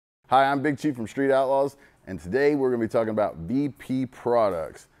Hi, I'm Big Chief from Street Outlaws, and today we're going to be talking about VP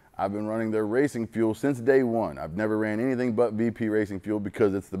products. I've been running their racing fuel since day one. I've never ran anything but VP racing fuel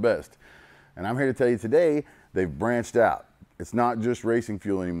because it's the best. And I'm here to tell you today, they've branched out. It's not just racing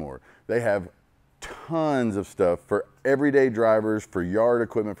fuel anymore. They have tons of stuff for everyday drivers, for yard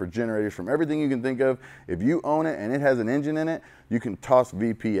equipment, for generators, from everything you can think of. If you own it and it has an engine in it, you can toss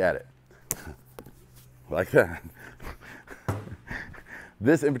VP at it. Like that.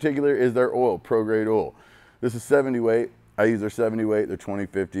 This in particular is their oil, pro-grade oil. This is 70 weight. I use their 70 weight, their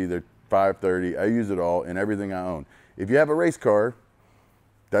 2050, their 530. I use it all in everything I own. If you have a race car,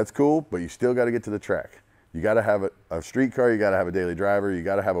 that's cool, but you still got to get to the track. You got to have a street car, you got to have a daily driver, you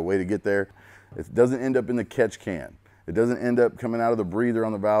got to have a way to get there. It doesn't end up in the catch can. It doesn't end up coming out of the breather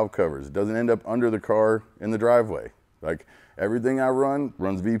on the valve covers. It doesn't end up under the car in the driveway. Like everything I run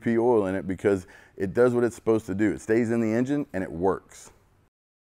runs VP oil in it because it does what it's supposed to do. It stays in the engine and it works.